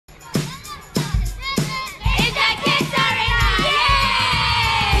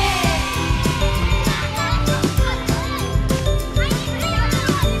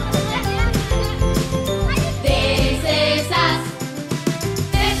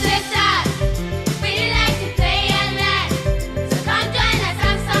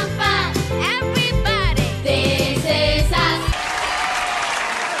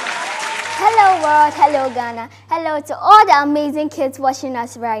world, hello Ghana, hello to all the amazing kids watching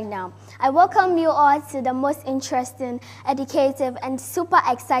us right now. I welcome you all to the most interesting, educative and super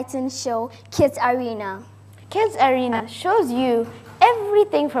exciting show, Kidz Arena. Kidz Arena shows you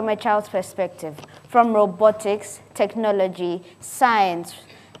everything from a child's perspective, from robotics, technology, science,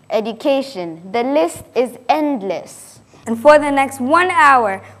 education. The list is endless. And for the next 1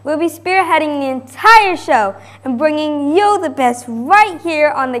 hour, we'll be spearheading the entire show and bringing you the best right here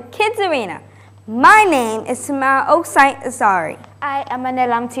on the Kidz Arena. My name is Samara Oksai Asari. I am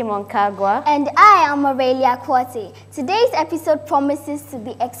Anelamti Monkagwa. And I am Aurelia Kwate. Today's episode promises to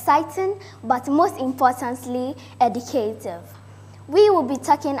be exciting, but most importantly, educative. We will be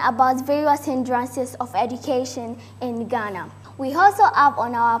talking about various hindrances of education in Ghana. We also have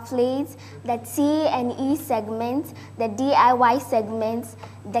on our plates the T&E segment, the DIY segment,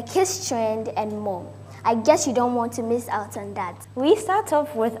 the Kids Trend, and more. I guess you don't want to miss out on that. We start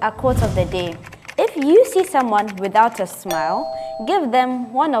off with a quote of the day. If you see someone without a smile, give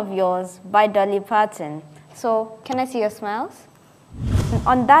them one of yours by Dolly Parton. So, can I see your smiles?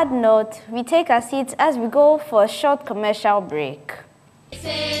 On that note, we take our seats as we go for a short commercial break.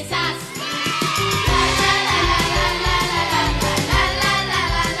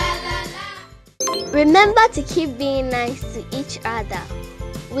 Remember to keep being nice to each other.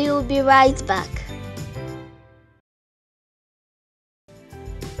 We will be right back.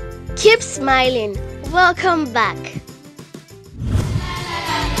 Keep smiling. Welcome back.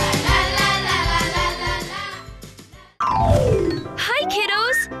 Hi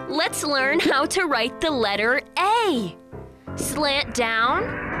kiddos! Let's learn how to write the letter A. Slant down.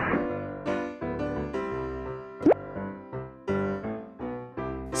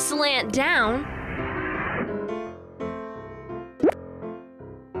 Slant down.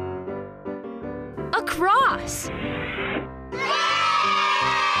 Across.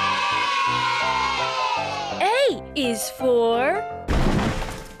 A is for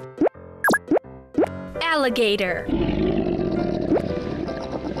alligator.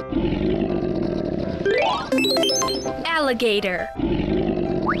 Alligator.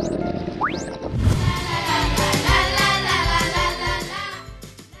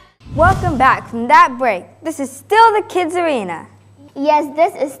 Welcome back from that break. This is still the Kidz Arena. Yes,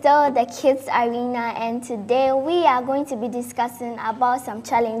 this is still the Kidz Arena, and today we are going to be discussing about some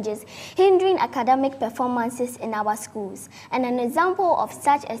challenges hindering academic performances in our schools. And an example of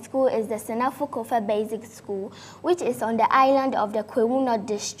such a school is the Senafu Kofa Basic School, which is on the island of the Kwewu North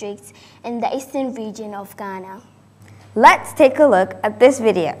District in the eastern region of Ghana. Let's take a look at this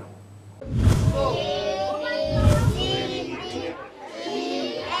video.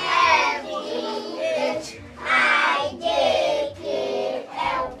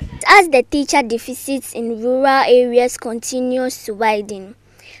 As the teacher deficits in rural areas continues to widen,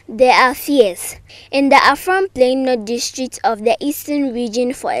 there are fears. In the Afram Plain district of the eastern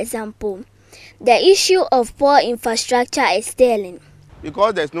region, for example, the issue of poor infrastructure is telling.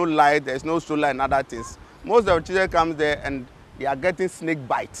 Because there's no light, there's no solar and other things, most of the children come there and they are getting snake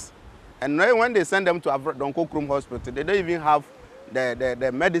bites. And when they send them to Donko Krum Hospital, they don't even have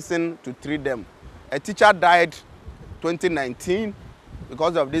the medicine to treat them. A teacher died 2019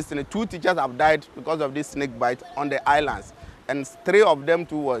 because of this. 2 teachers have died because of this snake bite on the islands. And 3 of them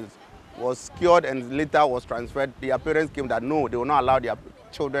too was cured and later was transferred. Their parents came that no, they will not allow their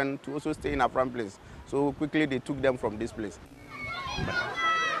children to also stay in a front place. So quickly they took them from this place.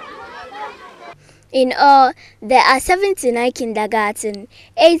 In all, there are 79 kindergarten,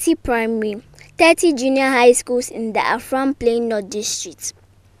 80 primary, 30 junior high schools in the Afram Plain North District.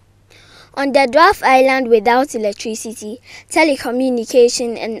 On the dwarf island without electricity,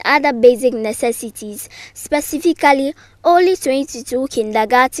 telecommunication and other basic necessities, specifically only 22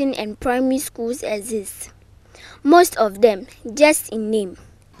 kindergarten and primary schools exist. Most of them just in name.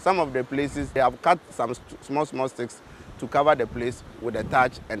 Some of the places, they have cut some small sticks to cover the place with a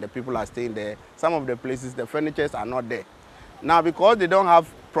thatch and the people are staying there. Some of the places, the furnitures are not there. Now, because they don't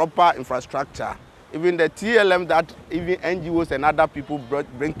have proper infrastructure, even the TLM that even NGOs and other people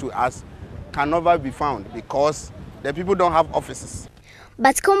bring to us can never be found because the people don't have offices.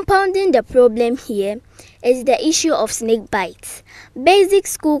 But compounding the problem here is the issue of snake bites. Basic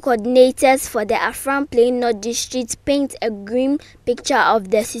school coordinators for the Afram Plain North District paint a grim picture of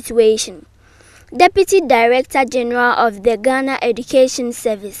the situation. Deputy Director General of the Ghana Education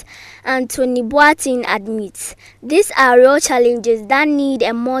Service, Anthony Boateng, admits these are real challenges that need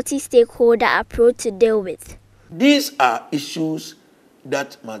a multi-stakeholder approach to deal with. These are issues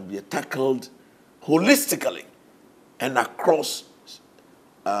that must be tackled holistically and across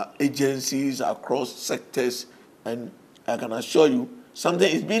agencies, across sectors, and I can assure you something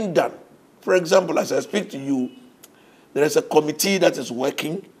is being done For example, as I speak to you, there is a committee that is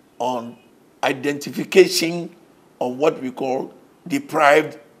working on identification of what we call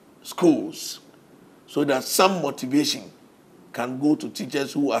deprived schools, so that some motivation can go to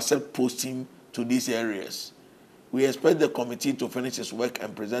teachers who accept posting to these areas. We expect the committee to finish its work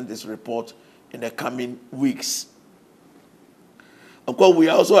and present this report in the coming weeks. Of course, we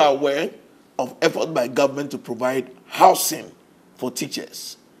are also aware of efforts by government to provide housing for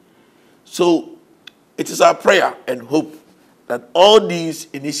teachers. So it is our prayer and hope that all these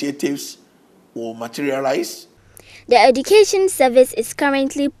initiatives will materialize. The Education Service is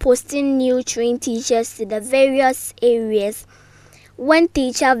currently posting new trained teachers to the various areas when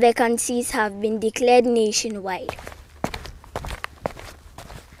teacher vacancies have been declared nationwide.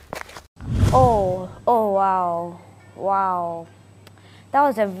 Oh, wow. That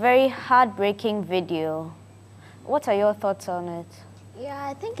was a very heartbreaking video. What are your thoughts on it? Yeah,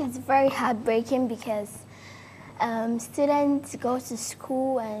 I think it's very heartbreaking because students go to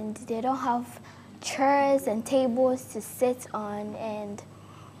school and they don't have chairs and tables to sit on, and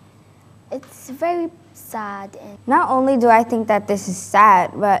it's very sad. And Not only do I think that this is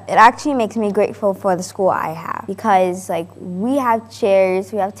sad, but it actually makes me grateful for the school I have, because like we have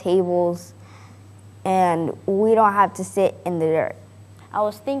chairs, we have tables, and we don't have to sit in the dirt. I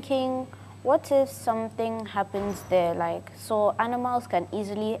was thinking, what if something happens there, like, so animals can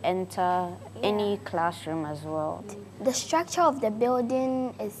easily enter any classroom as well? the structure of the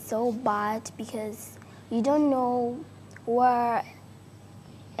building is so bad because you don't know where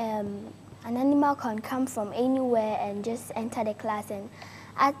an animal can come from anywhere and just enter the class. And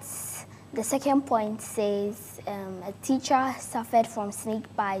at the second point says a teacher suffered from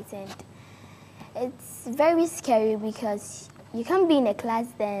snake bites, and it's very scary because you can't be in a class,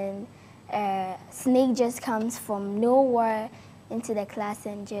 then a snake just comes from nowhere into the class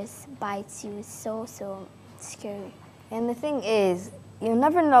and just bites you. It's so scary. And the thing is, you'll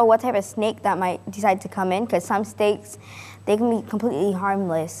never know what type of snake that might decide to come in, because some snakes, they can be completely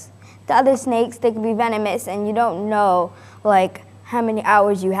harmless. The other snakes, they can be venomous, and you don't know like how many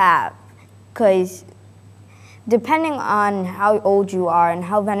hours you have, because depending on how old you are and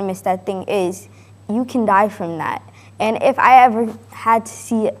how venomous that thing is, you can die from that. And if I ever had to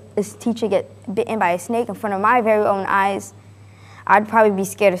see a teacher get bitten by a snake in front of my very own eyes, I'd probably be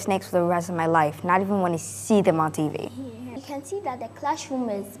scared of snakes for the rest of my life, not even want to see them on TV. You can see that the classroom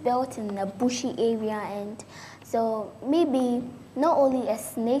is built in a bushy area, and so maybe not only a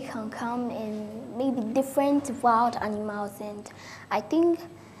snake can come in, maybe different wild animals, and I think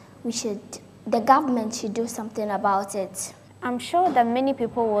the government should do something about it. I'm sure that many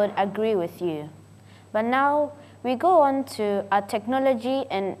people would agree with you. But now we go on to our technology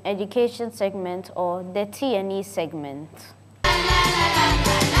and education segment, or the T&E segment.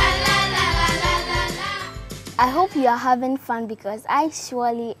 I hope you are having fun because I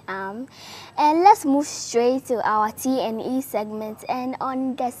surely am. And let's move straight to our T&E segment. And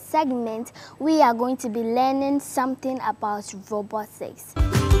on the segment, we are going to be learning something about robotics.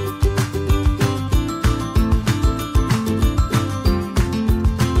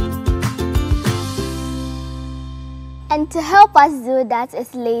 And to help us do that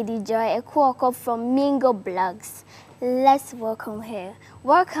is Lady Joy Ekuoko from Mingo Blogs. Let's welcome her.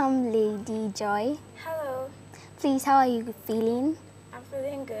 Welcome, Lady Joy. Hello, Please, how are you feeling? I'm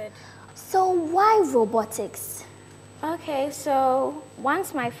feeling good. So why robotics? Okay, so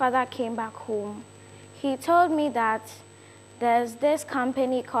once my father came back home, he told me that there's this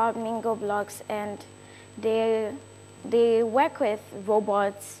company called Mingo Blogs, and they work with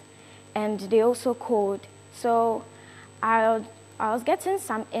robots and they also code. So I was getting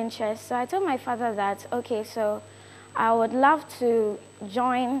some interest, so I told my father that, okay, so I would love to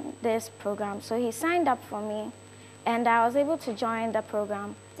join this program. So he signed up for me, and I was able to join the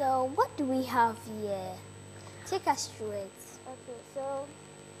program. So what do we have here? Take us through it. Okay, so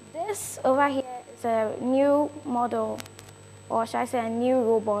this over here is a new model, or should I say a new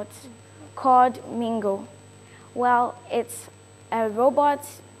robot, called Mingo. Well, it's a robot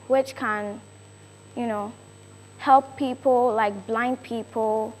which can, help people, like blind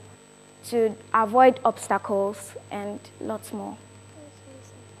people, to avoid obstacles and lots more.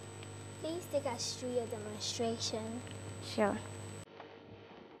 Please take us through your demonstration. Sure.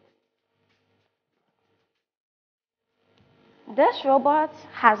 This robot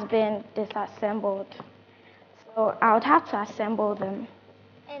has been disassembled, so I would have to assemble them.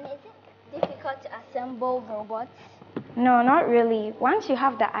 And is it difficult to assemble robots? No, not really. Once you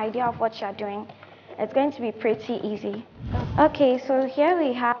have the idea of what you're doing, it's going to be pretty easy. Okay, so here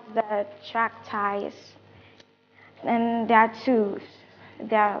we have the track ties, and there are two.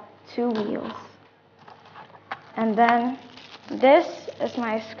 There are 2 wheels. And then this is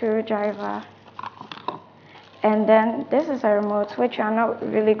my screwdriver. And then this is a remote, which I'm not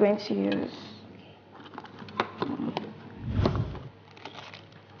really going to use.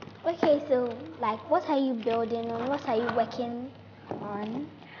 Okay, so like what are you building on? What are you working on?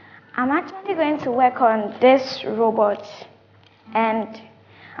 I'm actually going to work on this robot, and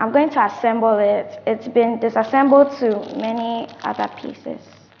I'm going to assemble it. It's been disassembled to many other pieces,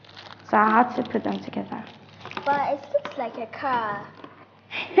 so I have to put them together. But it looks like a car.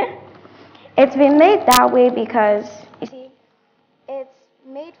 It's been made that way because, you see, it's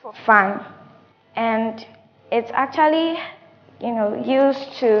made for fun, and it's actually,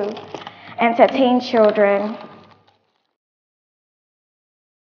 used to entertain children.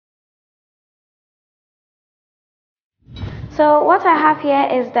 So what I have here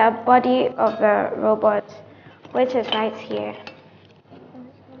is the body of the robot, which is right here.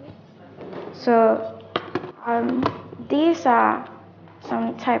 So these are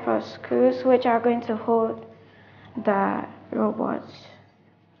some type of screws which are going to hold the robot.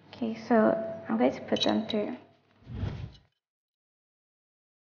 Okay, so I'm going to put them through.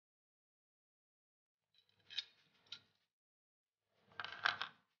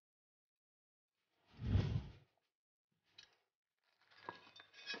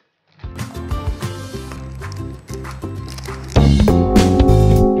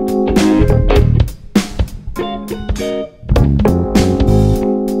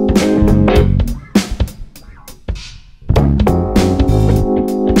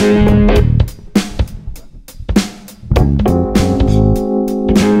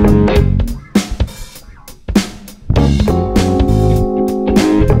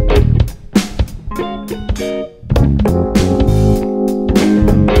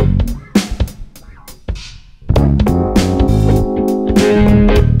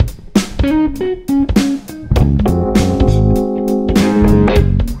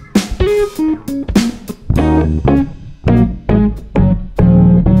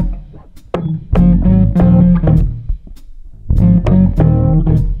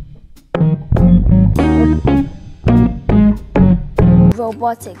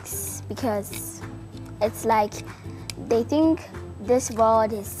 Robotics, because it's like they think this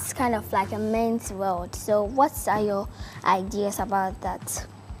world is kind of like a men's world. So what are your ideas about that?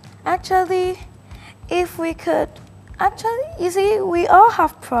 Actually, if we could, you see, we all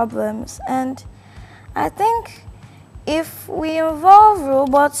have problems, and I think if we involve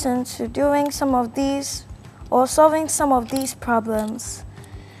robots into doing some of these or solving some of these problems,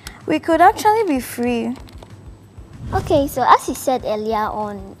 we could actually be free. Okay, so as you said earlier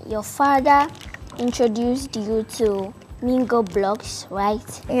on, your father introduced you to Mingo Blocks,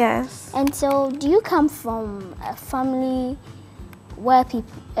 right? Yes. And so do you come from a family where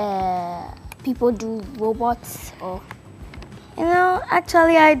people do robots, or?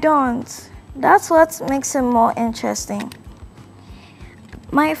 Actually I don't. That's what makes it more interesting.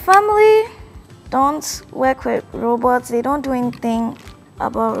 My family don't work with robots. They don't do anything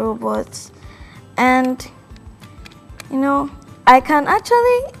about robots. And I can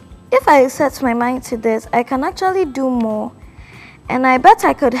actually, if I set my mind to this, I can actually do more. And I bet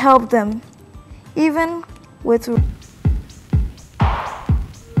I could help them, even with...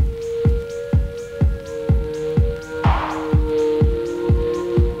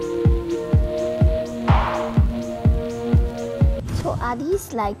 So are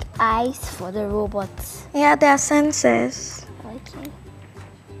these like eyes for the robots? Yeah, they are sensors. Okay.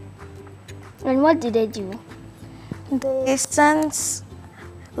 And what do they do? They sense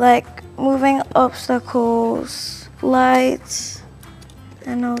like moving obstacles, lights,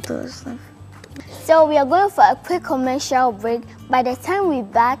 and all those stuff. So we are going for a quick commercial break. By the time we're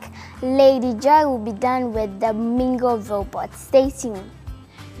back, Lady Joy will be done with the Mingo robot. Stay tuned.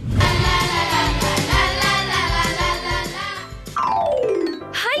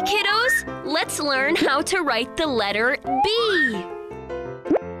 Hi, kiddos! Let's learn how to write the letter B.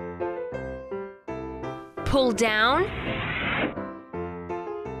 Pull down.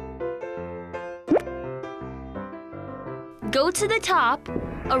 Go to the top,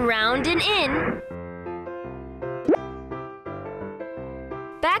 around and in.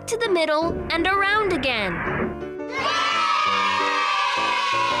 Back to the middle and around again.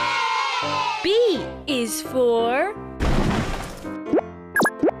 B is for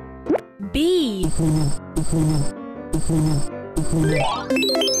B.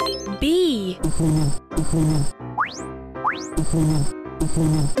 B.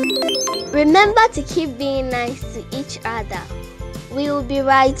 Remember to keep being nice to each other. We will be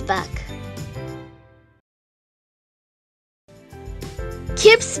right back.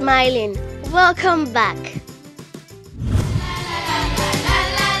 Keep smiling. Welcome back.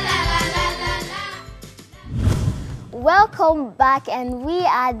 Welcome back, and we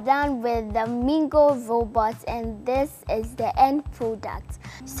are done with the Mingo robots, and this is the end product.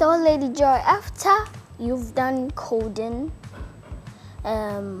 So Lady Joy, after you've done coding,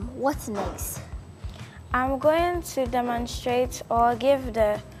 what's next? I'm going to demonstrate or give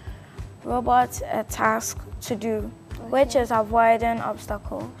the robot a task to do, which is avoiding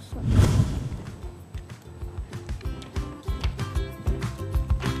obstacles.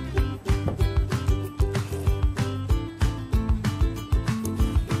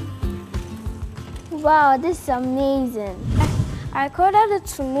 Wow, this is amazing. I coded it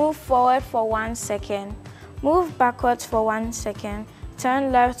to move forward for 1 second, move backwards for 1 second,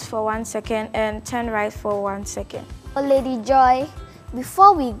 turn left for 1 second, and turn right for 1 second. Lady Joy,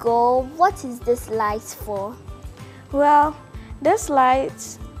 before we go, what is this light for? Well, this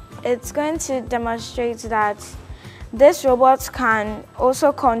light, it's going to demonstrate that this robot can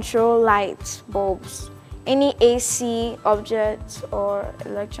also control light bulbs, any AC object or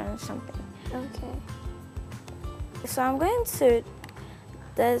electronic something. Okay. So I'm going to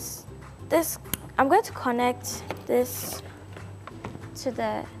I'm going to connect this to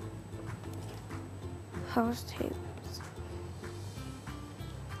the house tables.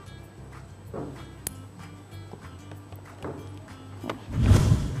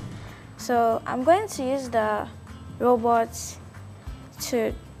 So I'm going to use the robot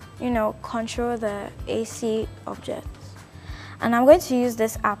to, control the AC objects. And I'm going to use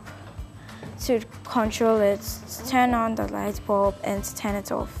this app to control it, to turn on the light bulb and to turn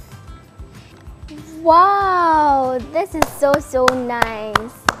it off. Wow, this is so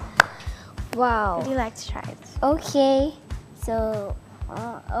nice. Wow. Would you like to try it? Okay, so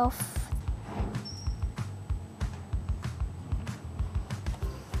off.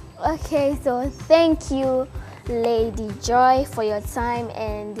 Okay, so thank you, Lady Joy, for your time,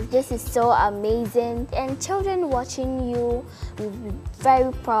 and this is so amazing. And children watching you will be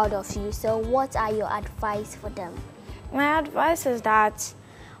very proud of you. So what are your advice for them? My advice is that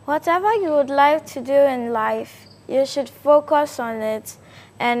whatever you would like to do in life, you should focus on it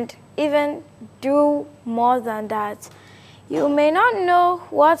and even do more than that. You may not know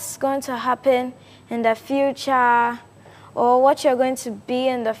what's going to happen in the future or what you're going to be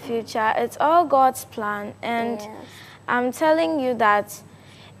in the future. It's all God's plan. And yes, I'm telling you that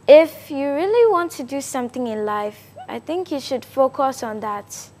if you really want to do something in life, I think you should focus on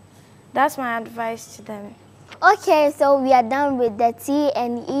that. That's my advice to them. Okay, so we are done with the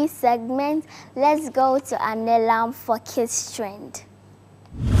T&E segment. Let's go to Anelam for Kidz Trend.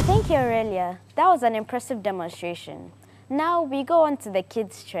 Thank you, Aurelia. That was an impressive demonstration. Now we go on to the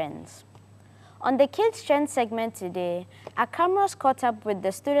Kidz Trends. On the Kidz Trend segment today, our cameras caught up with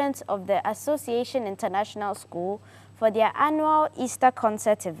the students of the Association International School for their annual Easter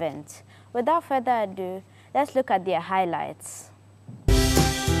concert event. Without further ado, let's look at their highlights.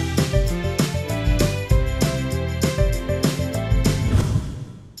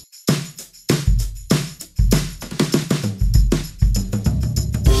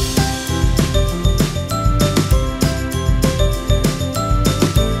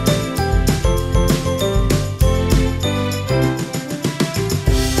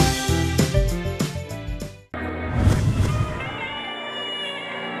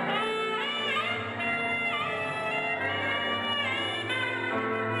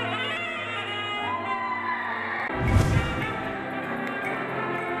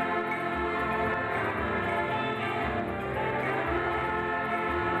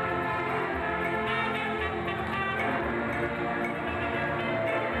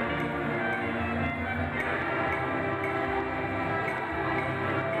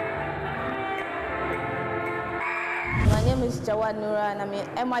 My name is Jawad Nura and I'm in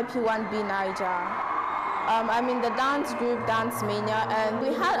MIP1B Niger. I'm in the dance group Dance Mania, and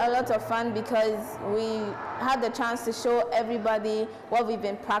we had a lot of fun because we had the chance to show everybody what we've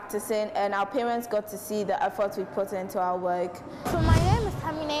been practicing, and our parents got to see the effort we put into our work. So my name is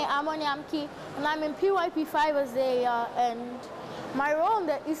Hamine Amonyamki, and I'm in PYP5 as and my role in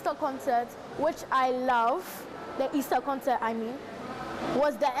the Easter concert, which I love, the Easter concert I mean,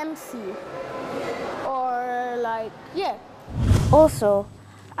 was the MC. Also,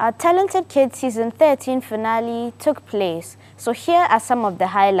 our Talented Kids Season 13 finale took place, so here are some of the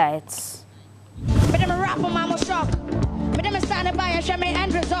highlights.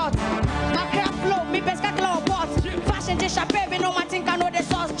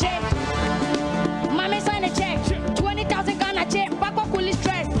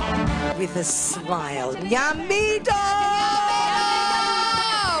 With a smile, Yamito!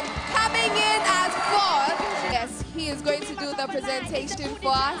 another presentation for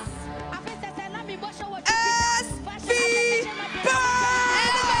us.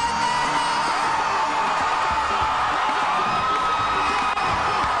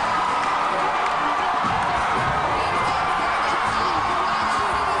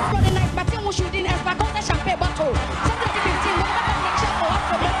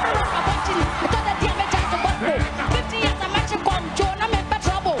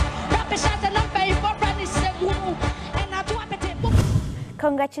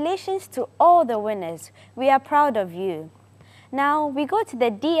 Congratulations to all the winners. We are proud of you. Now we go to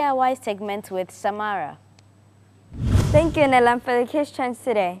the DIY segment with Samara. Thank you, Nelam, for the Kidz Trends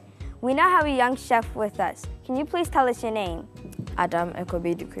today. We now have a young chef with us. Can you please tell us your name? Adam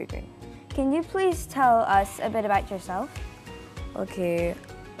Ekobedu Kwekwe. Can you please tell us a bit about yourself? Okay,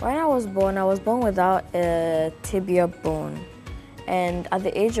 when I was born without a tibia bone. And at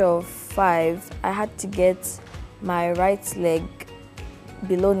the age of 5, I had to get my right leg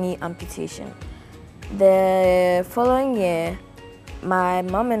below knee amputation. The following year, my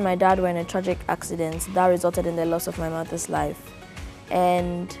mom and my dad were in a tragic accident that resulted in the loss of my mother's life.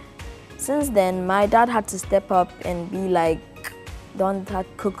 And since then, my dad had to step up and be like the one that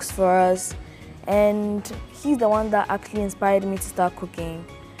cooks for us. And he's the one that actually inspired me to start cooking.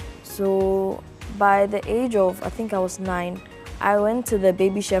 So by the age of, I think I was 9, I went to the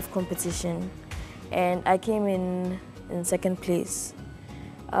baby chef competition and I came in 2nd place.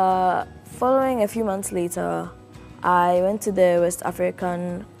 Following a few months later, I went to the West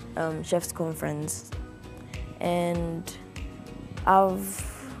African Chefs Conference, and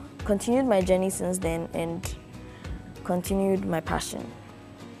I've continued my journey since then and continued my passion.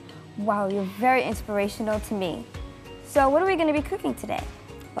 Wow, you're very inspirational to me. So what are we going to be cooking today?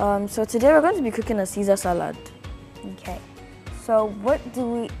 So today we're going to be cooking a Caesar salad. Okay. So what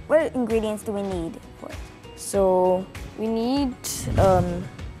ingredients do we need for it? So we need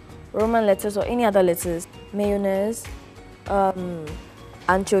Roman lettuce or any other lettuce, mayonnaise,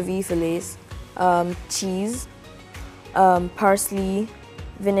 anchovy fillets, cheese, parsley,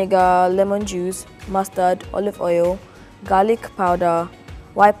 vinegar, lemon juice, mustard, olive oil, garlic powder,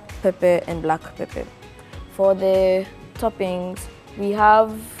 white pepper and black pepper. For the toppings, we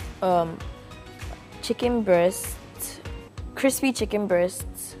have chicken breast, crispy chicken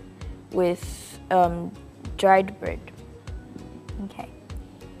breasts with dried bread. Okay.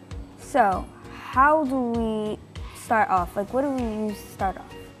 So, how do we start off? Like, what do we use to start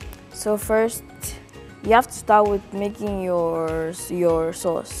off? So first, you have to start with making your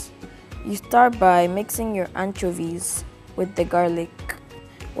sauce. You start by mixing your anchovies with the garlic.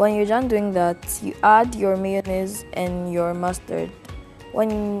 When you're done doing that, you add your mayonnaise and your mustard.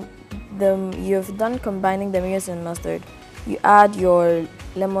 When you've done combining the mayonnaise and mustard, you add your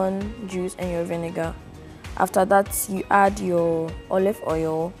lemon juice and your vinegar. After that, you add your olive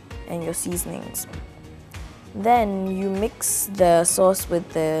oil and your seasonings. Then you mix the sauce with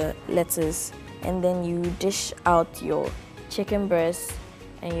the lettuce, and then you dish out your chicken breast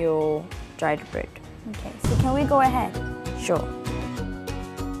and your dried bread. Okay, so can we go ahead? Sure.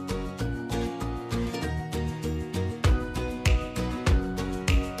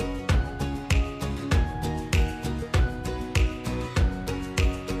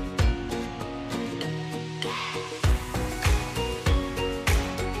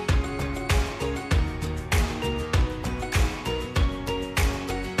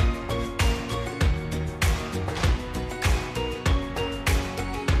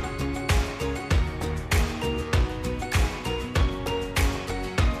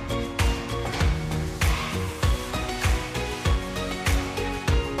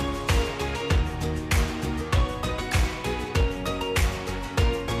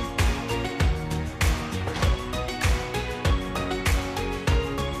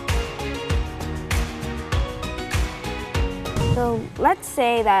 So let's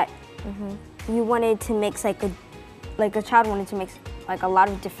say that you wanted to mix like a child wanted to mix like a lot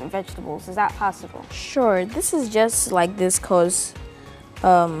of different vegetables. Is that possible? Sure. This is just like this because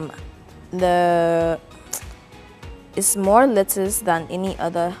it's more lettuce than any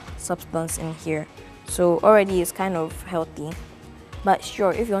other substance in here. So already it's kind of healthy. But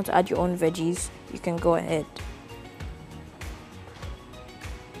sure, if you want to add your own veggies, you can go ahead.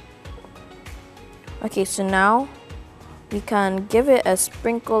 Okay, so now we can give it a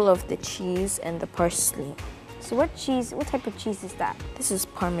sprinkle of the cheese and the parsley. So what type of cheese is that? This is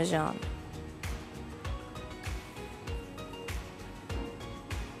Parmesan.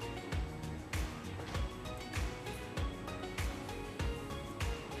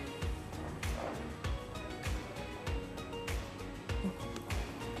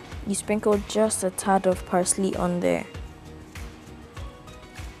 You sprinkle just a tad of parsley on there.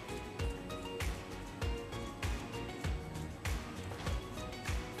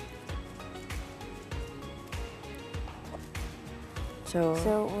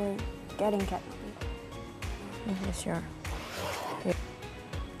 So we're getting cut. Yes, sure.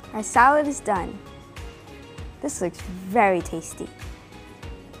 Our salad is done. This looks very tasty.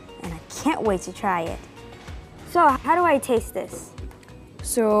 And I can't wait to try it. So, how do I taste this?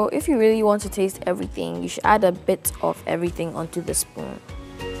 So if you really want to taste everything, you should add a bit of everything onto the spoon.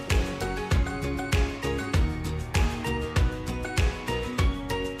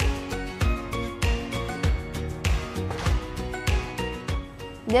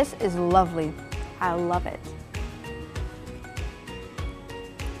 This is lovely. I love it.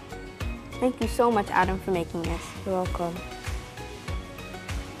 Thank you so much, Adam, for making this. You're welcome.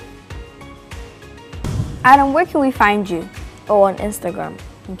 Adam, where can we find you? Oh, on Instagram.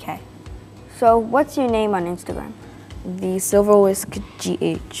 Okay. So, what's your name on Instagram? The Silver Whisk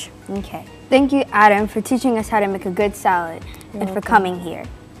GH. Okay. Thank you, Adam, for teaching us how to make a good salad and for coming here.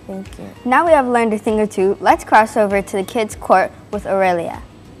 Thank you. Now we have learned a thing or two, let's cross over to the kids' court with Aurelia.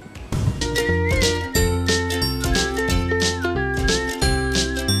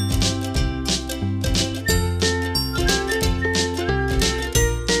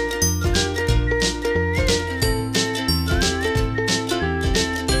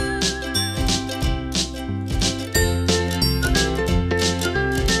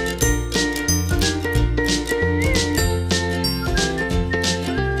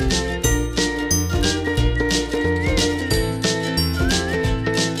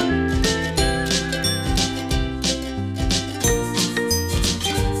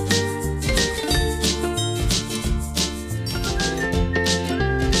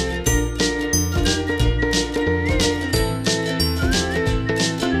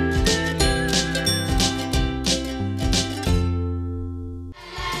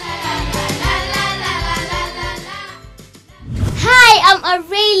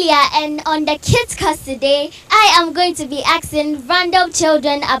 Aurelia, and on the Kids Class today, I am going to be asking random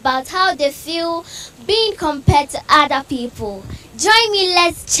children about how they feel being compared to other people. Join me,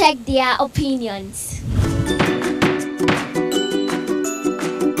 let's check their opinions.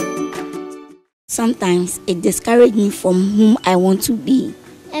 Sometimes it discourages me from whom I want to be.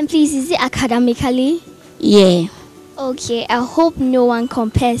 And please, is it academically? Yeah. Okay, I hope no one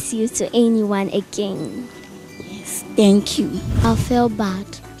compares you to anyone again. Thank you. I feel bad.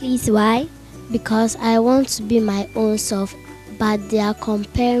 Please, why? Because I want to be my own self, but they are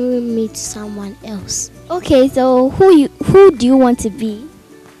comparing me to someone else. Okay, so who do you want to be?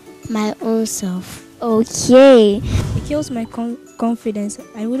 My own self. Okay. It kills my confidence.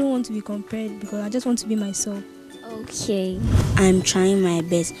 I wouldn't want to be compared because I just want to be myself. Okay. I'm trying my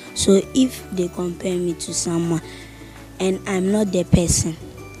best. So if they compare me to someone and I'm not the person,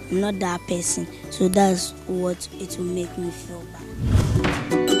 I'm not that person, so that's what it will make me feel bad.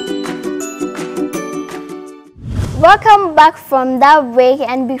 Welcome back from that break,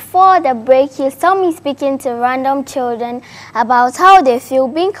 and before the break you saw me speaking to random children about how they feel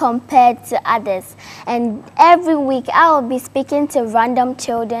being compared to others. And every week I will be speaking to random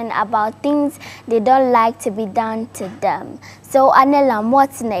children about things they don't like to be done to them. So Anelam,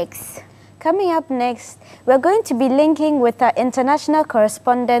 what's next? Coming up next, we're going to be linking with our international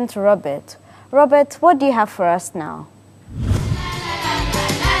correspondent, Robert. Robert, what do you have for us now?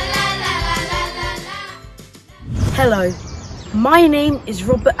 Hello, my name is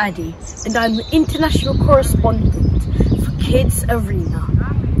Robert Addy, and I'm the international correspondent for Kidz Arena.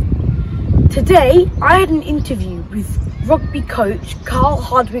 Today, I had an interview with rugby coach Carl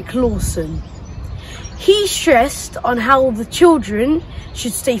Hardwick Lawson. He stressed on how the children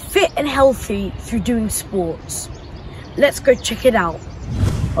should stay fit and healthy through doing sports. Let's go check it out.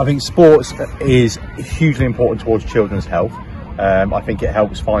 I think sports is hugely important towards children's health. I think it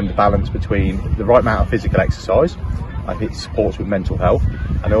helps find the balance between the right amount of physical exercise. I think it supports with mental health,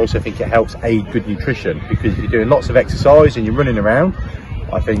 and I also think it helps aid good nutrition, because if you're doing lots of exercise and you're running around,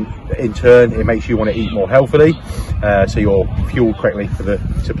 I think in turn it makes you want to eat more healthily, so you're fueled correctly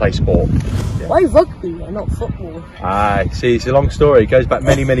to play sport. Yeah. Why rugby and not football? See, it's a long story. It goes back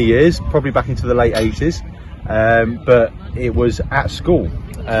many years, probably back into the late 80s, but it was at school.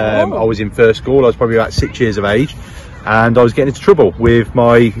 I was in first school. I was probably about 6 years of age, and I was getting into trouble with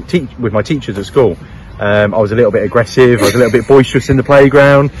my teachers at school. I was a little bit aggressive, I was a little bit boisterous in the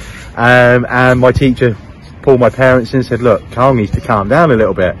playground, and my teacher pulled my parents in and said, look, Carl needs to calm down a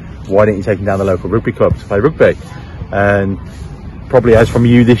little bit. Why don't you take him down the local rugby club to play rugby? And probably as from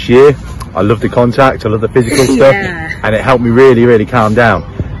you this year, I love the contact, I love the physical stuff, and it helped me really calm down.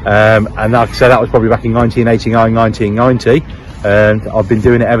 And like I said, that was probably back in 1989, 1990, and I've been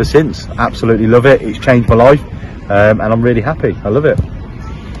doing it ever since. Absolutely love it. It's changed my life, and I'm really happy. I love it.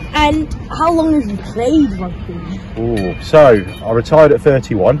 And how long have you played rugby? Oh, so I retired at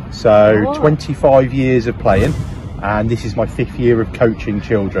 31, so 25 years of playing, and this is my 5th year of coaching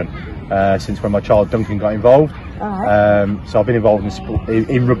children since when my child Duncan got involved. So I've been involved in sport,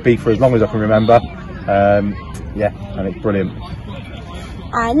 in rugby for as long as I can remember. Yeah, and it's brilliant.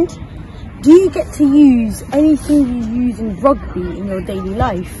 And do you get to use anything you use in rugby in your daily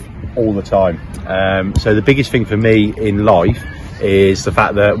life? All the time. So the biggest thing for me in life is the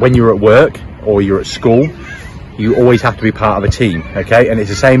fact that when you're at work or you're at school, you always have to be part of a team, okay? And it's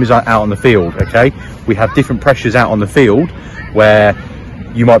the same as out on the field, okay? We have different pressures out on the field where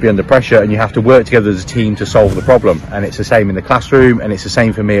you might be under pressure and you have to work together as a team to solve the problem. And it's the same in the classroom, and it's the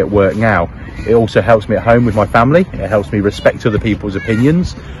same for me at work now. It also helps me at home with my family. It helps me respect other people's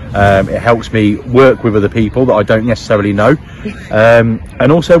opinions. It helps me work with other people that I don't necessarily know.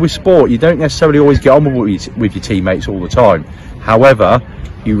 And also with sport, you don't necessarily always get on with your teammates all the time. However,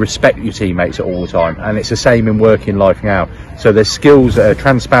 you respect your teammates all the time, and it's the same in working life now. So there's skills that are that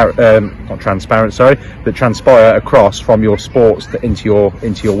transpire across from your sports into your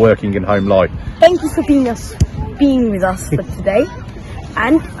working and home life. Thank you for being with us for today,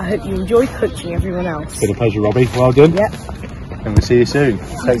 and I hope you enjoy coaching everyone else. It's been a pleasure, Robbie. Well done. Yep. And we'll see you soon.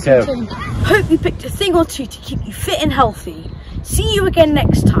 Take care. Hope you picked a thing or two to keep you fit and healthy. See you again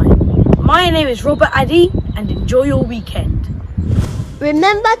next time. My name is Robert Addy, and enjoy your weekend.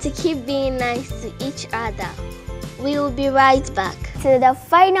 Remember to keep being nice to each other. We will be right back to the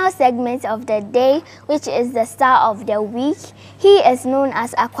final segment of the day, which is the star of the week. He is known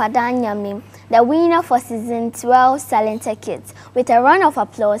as Akwadaa Nyame, the winner for season 12 Talented Kidz. With a round of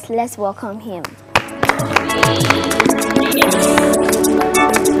applause, let's welcome him.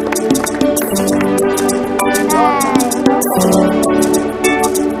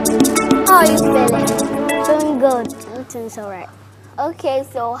 Hi. How are you feeling? Feeling good. Everything's alright. Okay,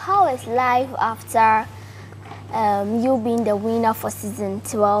 so how is life after you being the winner for season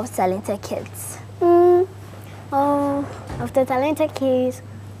 12 Talented Kidz? After Talented Kidz,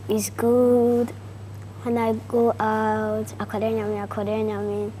 it's good. When I go out,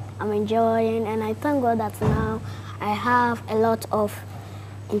 I'm enjoying, and I thank God that now I have a lot of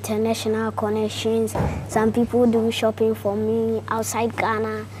international connections. Some people do shopping for me outside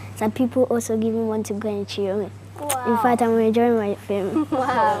Ghana. Some people also give me money to go and chill. Wow. In fact, I'm enjoying my film.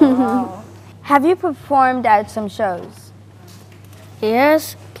 Wow. Wow. Have you performed at some shows?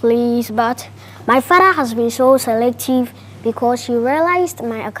 Yes, please, but my father has been so selective because he realized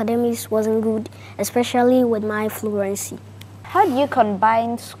my academics wasn't good, especially with my fluency. How do you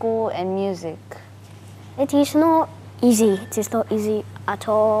combine school and music? It is not easy. It is not easy at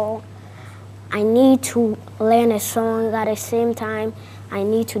all. I need to learn a song at the same time. I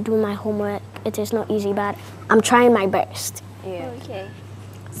need to do my homework. It is not easy, but I'm trying my best. Yeah. Okay.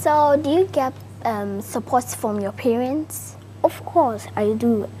 So, do you get support from your parents? Of course, I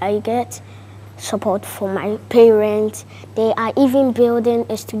do. I get support from my parents. They are even building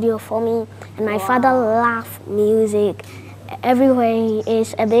a studio for me. And my father loves music. Everywhere he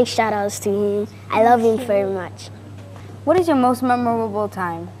is, a big shout out to him. I love him very much. What is your most memorable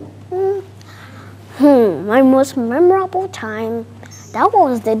time? My most memorable time, that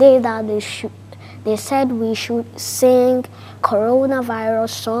was the day that they said we should sing coronavirus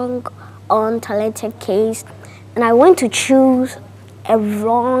song on Talented Kidz, and I went to choose a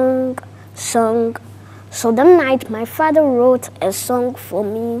wrong song. So that night my father wrote a song for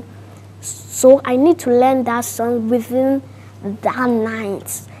me, so I need to learn that song within that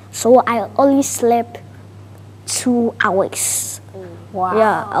night. So I only slept 2 hours. Wow.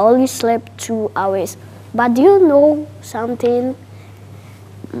 Yeah, I only slept 2 hours. But do you know something?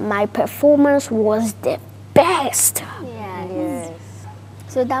 My performance was the best. Yes.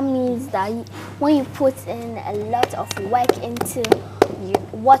 So that means that when you put in a lot of work into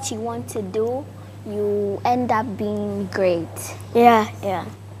what you want to do, you end up being great. Yeah.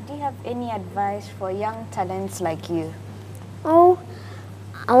 Do you have any advice for young talents like you? Oh,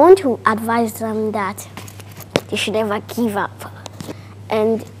 I want to advise them that they should never give up.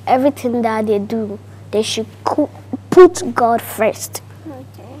 And everything that they do, they should put God first.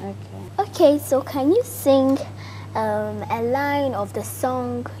 Okay, so can you sing a line of the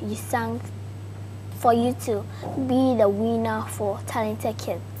song you sang for you to be the winner for Talented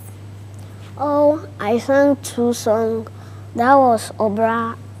Kidz? Oh, I sang 2 songs. That was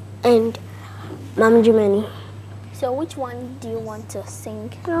Obra and Mam Jimeni. So which one do you want to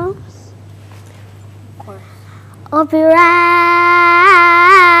sing? No. Obira,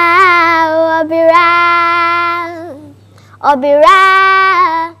 Obira,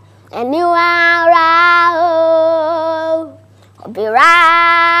 Obira, and you are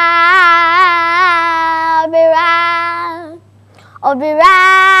Obira.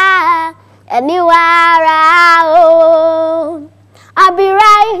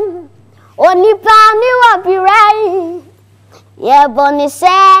 Oni pa ni wa birai. Ye boni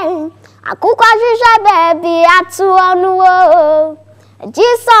say. Akukwa jisha baby atu onu o.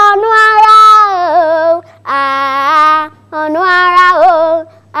 Jisa onu ara o. Ah, onu ara o.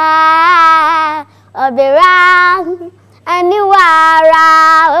 Ah, obira aniwara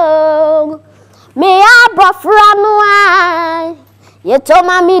o. Me abofra no ai. Ye to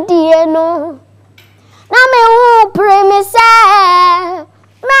mami die no. Na me wu premise.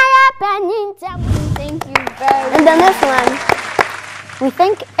 Thank you very much. And the next one. We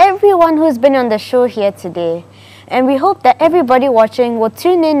thank everyone who's been on the show here today. And we hope that everybody watching will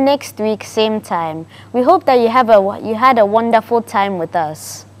tune in next week, same time. We hope that you had a wonderful time with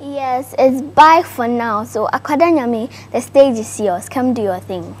us. Yes, it's bye for now. So, Akwadanyami, the stage is yours. Come do your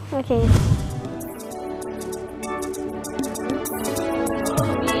thing. Okay.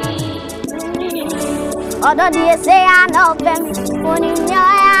 Although they say I know them, when you know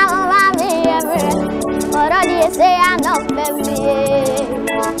I love me every. Although they say I know them,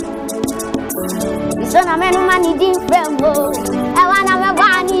 it's on a man who money didn't frembo. I want a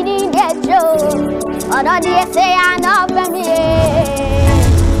man who didn't get you. Although they say I know them,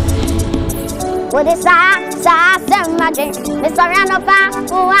 what is that? Imagine, Mr. Ranopa,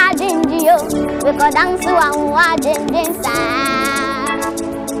 who are Jinjo, because dance to one who are Jinja.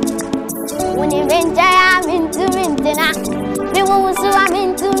 When you venture, I'm into Mintina. Me won't so I'm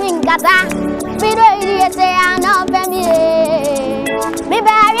into Minkata. Me do you say I know me. Me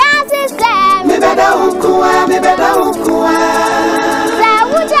better sister. Me better ukua.